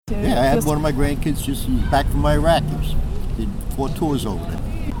Yeah, I had one of my grandkids just back from Iraq. Did 4 tours over there.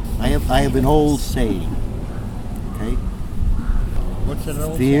 I have an old saying. Okay. What's it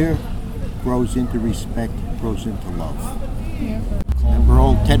old? Fear grows into respect, grows into love. Remember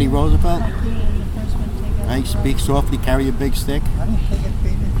old Teddy Roosevelt? I speak softly, carry a big stick. I don't think it's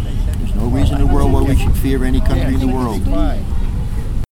been. There's no reason in the world why we should fear any country in the world.